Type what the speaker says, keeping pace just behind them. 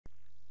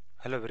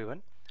Hello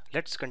everyone.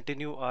 Let's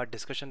continue our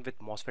discussion with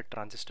MOSFET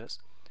transistors.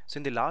 So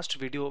in the last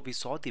video we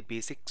saw the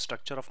basic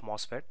structure of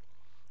MOSFET.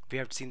 We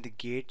have seen the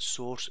gate,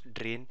 source,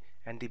 drain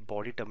and the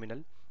body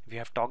terminal. We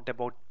have talked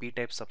about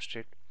p-type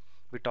substrate.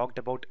 We talked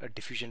about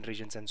diffusion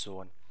regions and so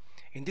on.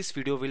 In this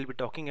video we'll be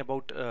talking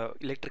about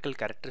electrical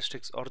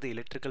characteristics or the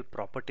electrical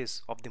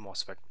properties of the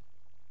MOSFET.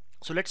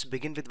 So let's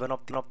begin with one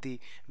of the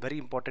very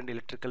important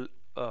electrical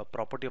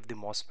property of the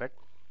MOSFET,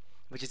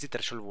 which is the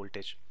threshold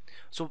voltage.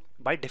 So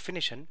by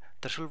definition,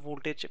 threshold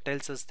voltage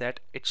tells us that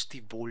it's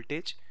the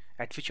voltage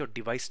at which your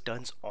device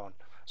turns on.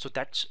 So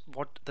that's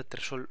what the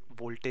threshold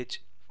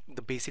voltage,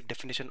 the basic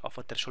definition of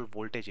a threshold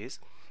voltage is.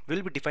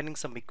 We'll be defining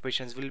some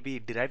equations, we'll be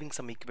deriving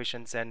some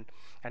equations and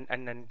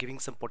giving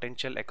some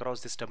potential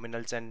across these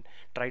terminals and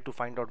try to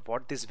find out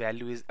what this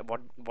value is,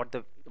 what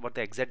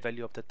the exact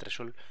value of the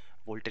threshold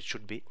voltage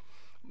should be.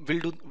 We'll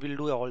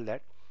do all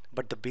that,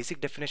 but the basic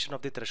definition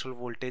of the threshold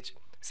voltage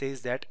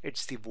says that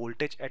it's the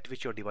voltage at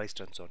which your device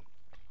turns on.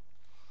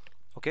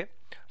 Okay,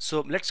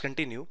 so let's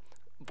continue.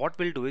 What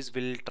we'll do is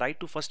we'll try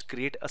to first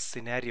create a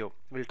scenario.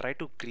 We'll try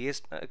to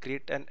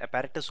create an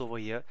apparatus over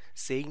here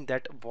saying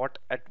that what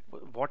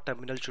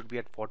terminal should be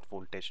at what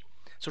voltage.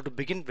 So to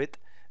begin with,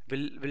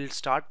 we'll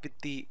start with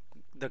the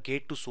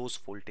gate to source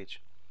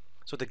voltage.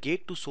 So the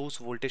gate to source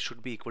voltage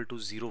should be equal to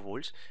 0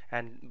 volts,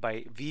 and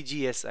by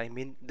VGS I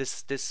mean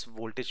this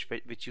voltage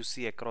which you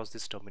see across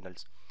these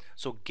terminals.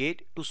 So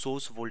gate to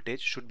source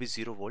voltage should be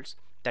 0 volts.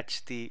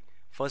 That's the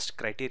first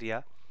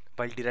criteria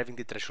while deriving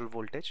the threshold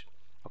voltage.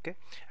 Okay,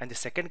 and the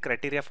second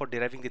criteria for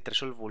deriving the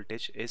threshold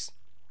voltage is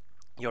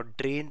your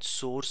drain,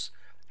 source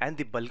and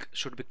the bulk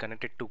should be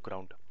connected to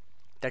ground.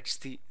 That's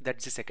the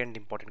second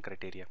important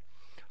criteria.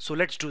 So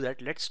let's do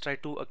that. Let's try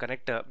to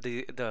connect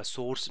the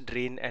source,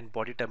 drain and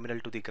body terminal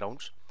to the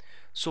grounds.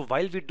 So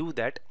while we do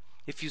that,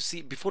 if you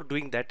see, before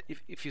doing that,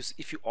 if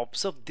you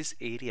observe this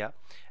area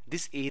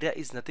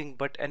is nothing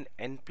but an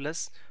N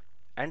plus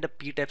and a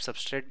p-type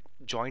substrate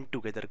joined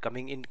together,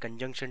 coming in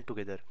conjunction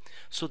together.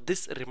 So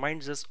this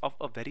reminds us of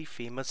a very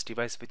famous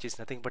device which is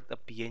nothing but a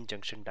p-n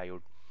junction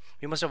diode.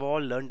 We must have all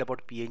learned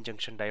about p-n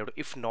junction diode.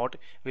 If not,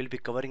 we'll be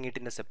covering it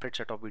in a separate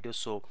set of videos,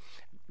 so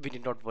we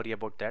need not worry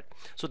about that.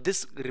 So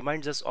this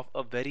reminds us of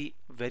a very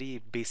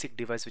basic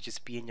device which is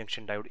p-n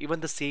junction diode.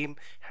 Even the same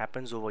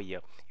happens over here.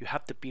 You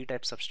have the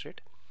p-type substrate,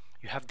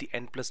 you have the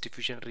n plus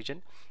diffusion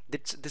region.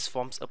 This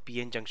forms a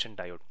p-n junction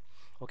diode.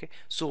 Okay,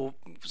 so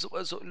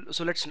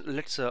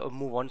let's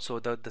move on. So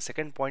the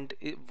second point,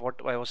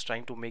 what I was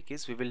trying to make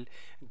is we will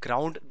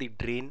ground the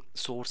drain,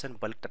 source and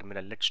bulk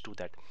terminal. Let's do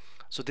that.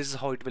 So this is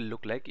how it will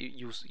look like.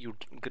 You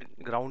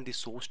ground the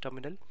source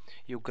terminal,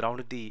 you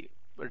ground the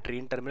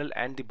drain terminal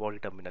and the body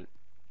terminal.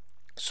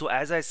 So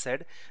as I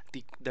said,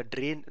 the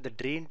body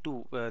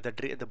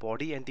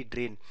and the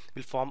drain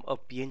will form a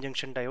p-n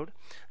junction diode.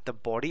 The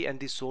body and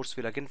the source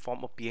will again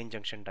form a p-n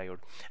junction diode,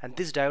 and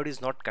this diode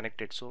is not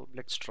connected. So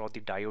let's draw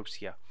the diodes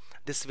here.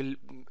 This will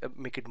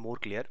make it more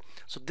clear.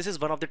 So this is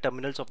one of the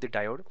terminals of the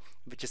diode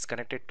which is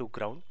connected to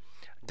ground.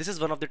 This is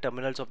one of the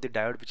terminals of the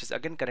diode which is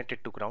again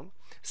connected to ground.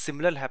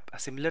 Similar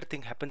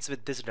thing happens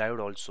with this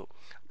diode also.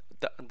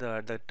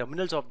 The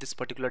terminals of this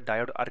particular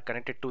diode are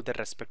connected to their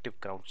respective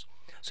grounds.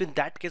 So in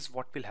that case,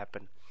 what will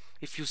happen?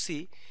 If you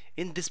see,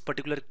 in this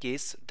particular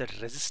case, the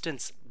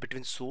resistance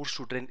between source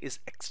to drain is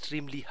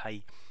extremely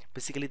high.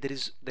 Basically, the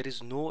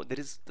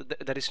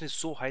resistance is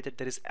so high that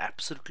there is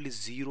absolutely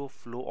zero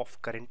flow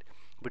of current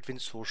between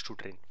source to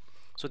drain.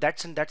 So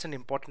that's an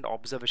important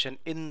observation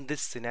in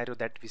this scenario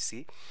that we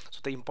see.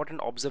 So the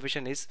important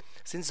observation is,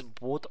 since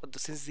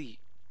the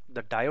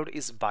diode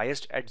is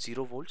biased at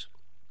 0 volts,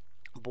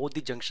 both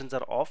the junctions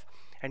are off,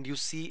 and you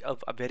see a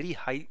very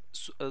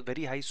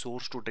high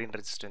source to drain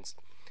resistance.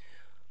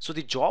 So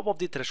the job of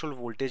the threshold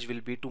voltage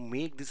will be to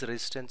make this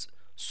resistance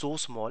so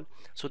small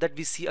so that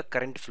we see a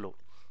current flow.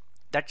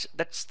 That's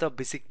the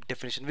basic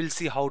definition. We'll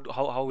see how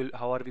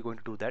are we going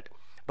to do that,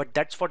 but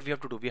that's what we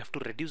have to do. We have to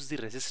reduce the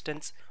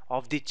resistance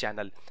of the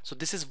channel. So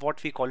this is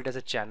what we call it as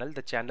a channel,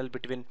 the channel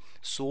between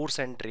source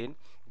and drain.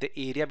 The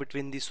area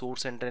between the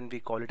source and drain,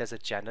 we call it as a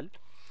channel,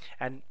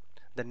 and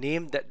the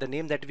name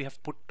that we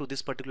have put to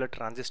this particular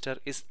transistor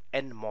is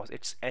NMOS.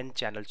 It's N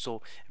channel.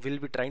 So we'll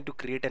be trying to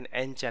create an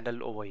N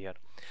channel over here.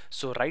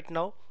 So right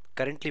now,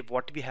 currently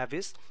what we have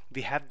is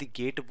we have the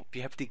gate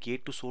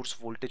to source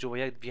voltage over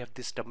here. We have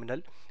this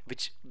terminal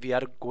which we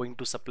are going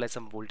to supply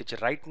some voltage.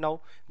 Right now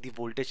the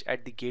voltage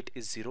at the gate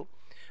is 0.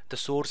 The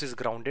source is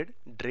grounded,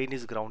 drain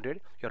is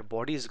grounded, your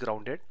body is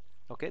grounded.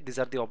 Okay, these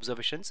are the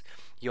observations.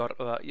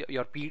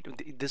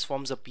 This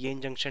forms a p-n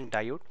junction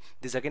diode.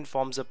 This again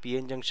forms a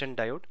p-n junction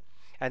diode,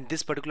 and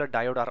this particular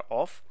diode are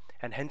off,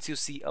 and hence you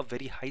see a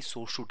very high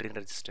source to drain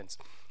resistance.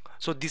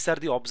 So these are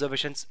the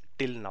observations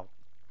till now.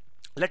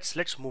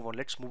 Let's move on.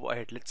 Let's move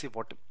ahead. Let's see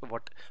what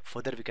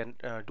further we can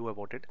do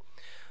about it.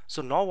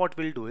 So now what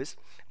we'll do is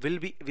we'll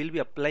be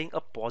applying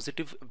a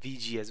positive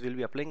VGS. We'll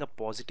be applying a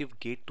positive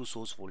gate to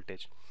source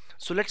voltage.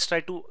 So let's try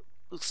to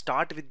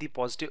start with the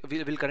positive.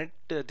 We'll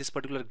connect this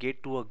particular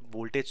gate to a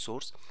voltage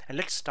source, and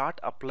let's start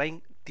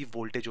applying the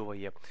voltage over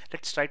here.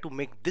 Let's try to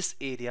make this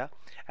area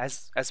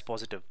as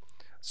positive.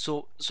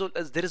 So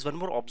as there is one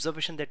more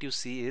observation that you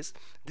see is,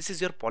 this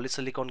is your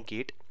polysilicon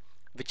gate,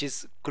 which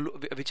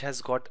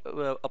has got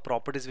a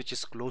properties which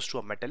is close to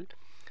a metal.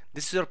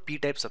 This is your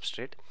p-type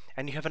substrate,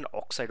 and you have an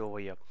oxide over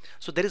here.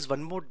 So there is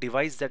one more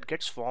device that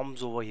gets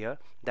forms over here,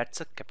 that's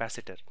a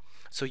capacitor.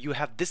 So you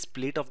have this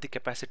plate of the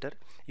capacitor,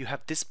 you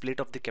have this plate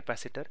of the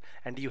capacitor,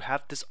 and you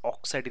have this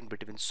oxide in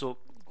between. So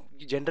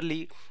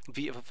generally,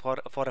 for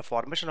a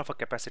formation of a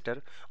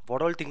capacitor,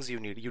 what all things you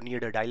need? You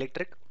need a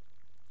dielectric,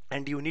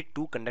 and you need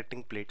two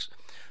conducting plates.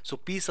 So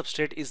p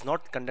substrate is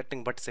not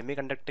conducting but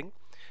semiconducting.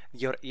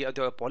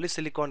 The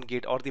polysilicon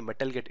gate or the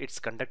metal gate, it's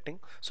conducting.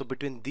 So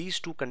between these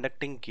two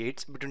conducting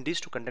gates, between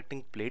these two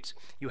conducting plates,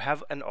 you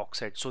have an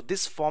oxide. So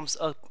this forms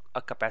a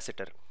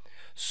capacitor.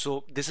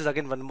 So this is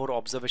again one more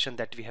observation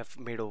that we have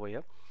made over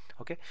here.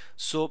 Okay,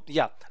 so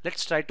yeah,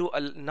 let's try to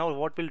now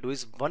what we'll do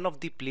is, one of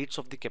the plates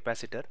of the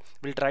capacitor,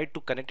 we'll try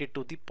to connect it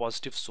to the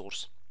positive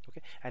source.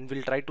 Okay, and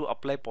we'll try to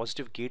apply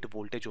positive gate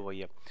voltage over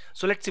here.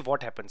 So let's see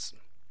what happens.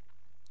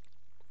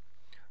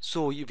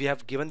 So we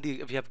have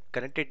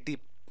connected the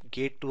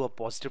gate to a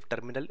positive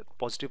terminal,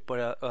 positive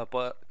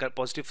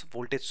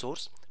voltage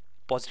source,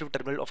 positive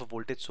terminal of a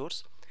voltage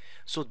source.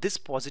 So this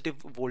positive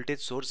voltage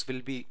source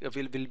will be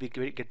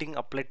getting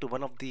applied to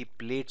one of the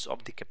plates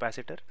of the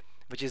capacitor,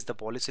 which is the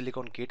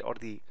polysilicon gate or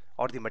the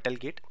metal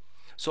gate.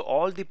 So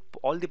all the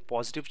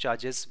positive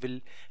charges will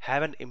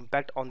have an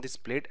impact on this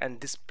plate, and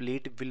this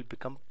plate will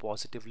become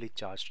positively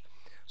charged.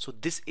 So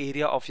this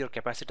area of your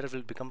capacitor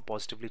will become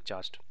positively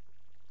charged.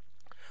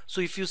 So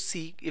if you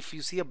see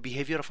a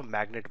behavior of a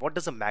magnet, what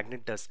does a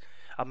magnet does?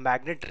 A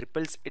magnet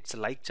repels its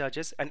like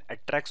charges and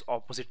attracts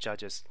opposite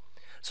charges.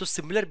 So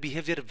similar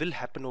behavior will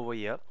happen over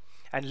here,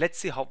 and let's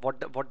see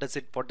what does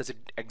it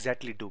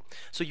exactly do.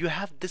 So you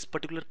have this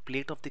particular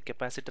plate of the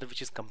capacitor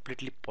which is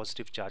completely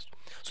positive charged.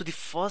 So the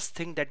first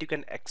thing that you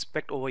can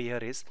expect over here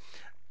is,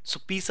 so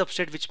p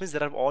substrate, which means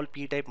there are all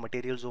p-type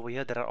materials over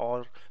here, there are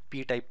all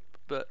p-type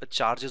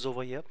charges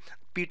over here.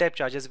 P-type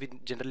charges, we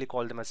generally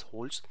call them as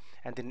holes,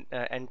 and then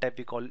n-type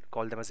we call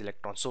them as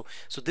electrons. So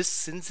this,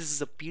 since this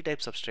is a p-type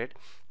substrate,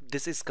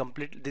 this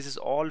is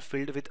all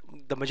filled with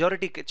the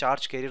majority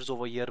charge carriers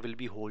over here will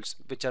be holes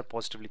which are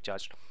positively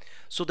charged.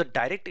 So the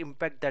direct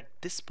impact that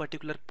this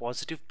particular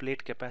positive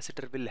plate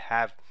capacitor will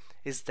have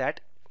is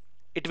that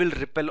it will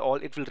repel all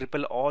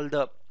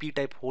the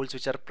p-type holes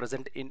which are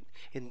present in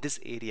this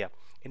area,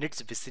 in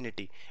its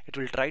vicinity. It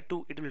will try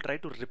to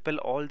repel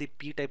all the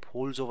p-type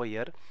holes over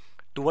here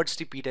towards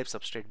the p-type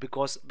substrate,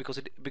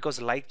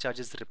 because like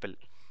charges repel.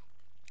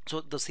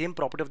 So the same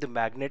property of the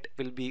magnet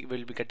will be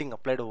getting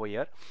applied over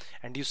here,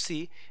 and you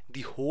see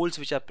the holes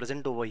which are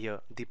present over here,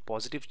 the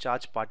positive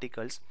charge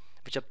particles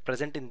which are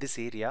present in this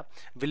area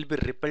will be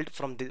repelled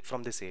from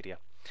this area.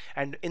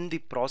 And in the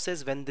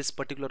process, when this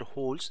particular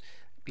holes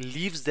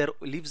leaves their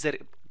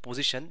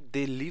position,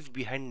 they leave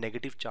behind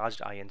negative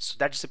charged ions. So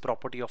that's the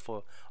property of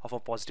a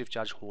positive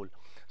charge hole.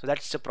 So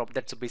that's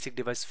a basic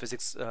device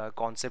physics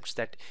concepts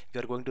that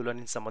we are going to learn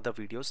in some other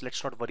videos.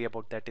 Let's not worry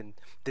about that in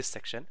this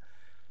section.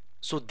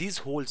 So these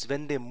holes,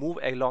 when they move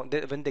along,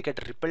 when they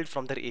get repelled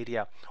from their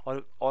area,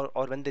 or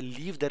when they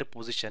leave their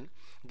position,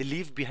 they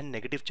leave behind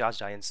negative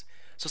charged ions.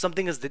 So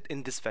something is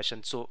in this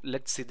fashion. So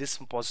let's see, this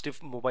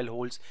positive mobile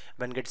holes,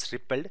 when gets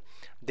repelled,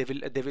 they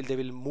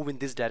will move in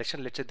this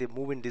direction. Let's say they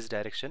move in this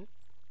direction,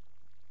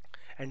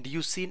 and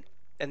you see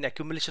an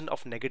accumulation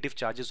of negative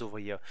charges over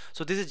here.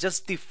 So this is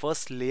just the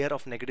first layer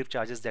of negative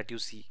charges that you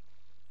see.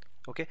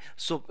 Okay,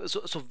 so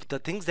the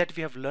things that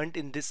we have learned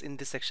in this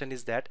section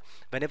is that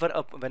whenever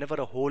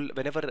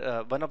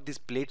one of these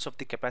plates of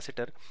the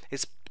capacitor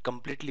is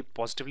completely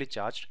positively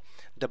charged,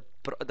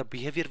 the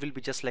behavior will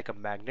be just like a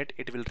magnet.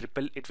 It will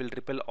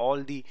repel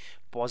all the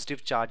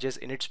positive charges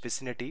in its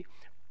vicinity.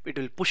 It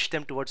will push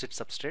them towards its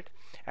substrate,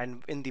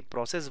 and in the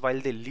process, while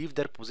they leave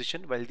their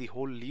position, while the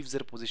hole leaves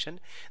their position,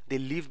 they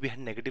leave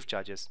behind negative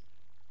charges.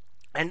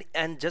 And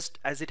just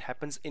as it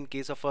happens in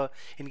case of a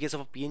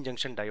p-n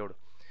junction diode,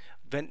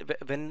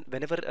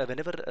 whenever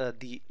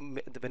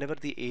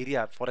the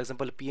area, for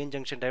example, p-n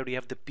junction diode, you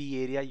have the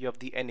p area, you have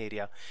the n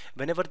area.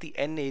 Whenever the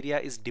n area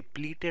is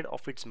depleted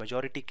of its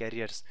majority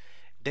carriers,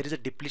 there is a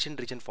depletion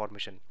region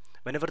formation.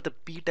 Whenever the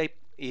p-type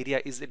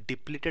area is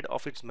depleted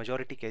of its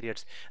majority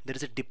carriers, there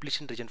is a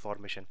depletion region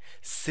formation.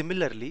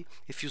 Similarly,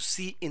 if you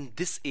see in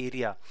this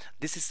area,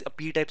 this is a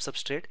p-type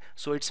substrate,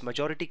 so its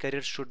majority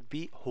carriers should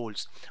be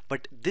holes,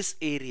 but this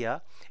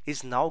area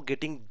is now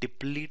getting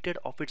depleted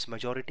of its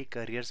majority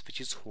carriers, which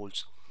is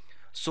holes.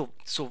 So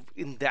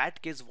in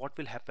that case, what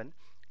will happen?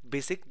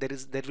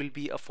 There will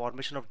be a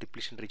formation of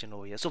depletion region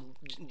over here. So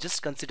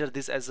just consider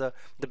this as the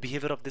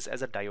behavior of this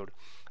as a diode.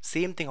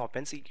 Same thing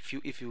happens if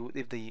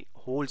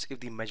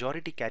the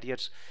majority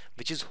carriers,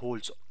 which is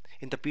holes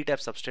in the p-type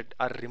substrate,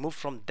 are removed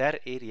from their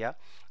area,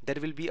 there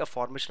will be a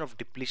formation of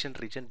depletion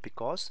region,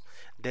 because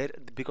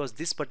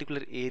this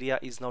particular area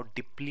is now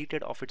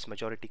depleted of its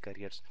majority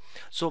carriers.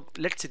 So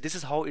let's see, this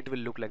is how it will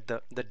look like.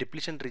 The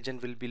depletion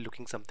region will be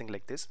looking something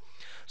like this.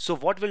 So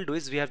what we'll do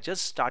is, we have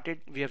just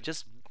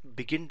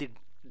begin the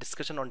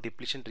discussion on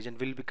depletion region,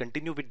 we'll be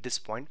continue with this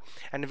point,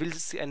 and we'll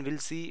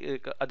see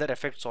other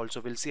effects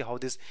also. We'll see how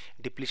this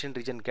depletion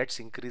region gets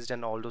increased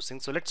and all those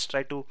things. So let's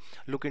try to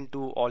look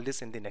into all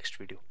this in the next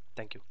video.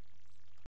 Thank you.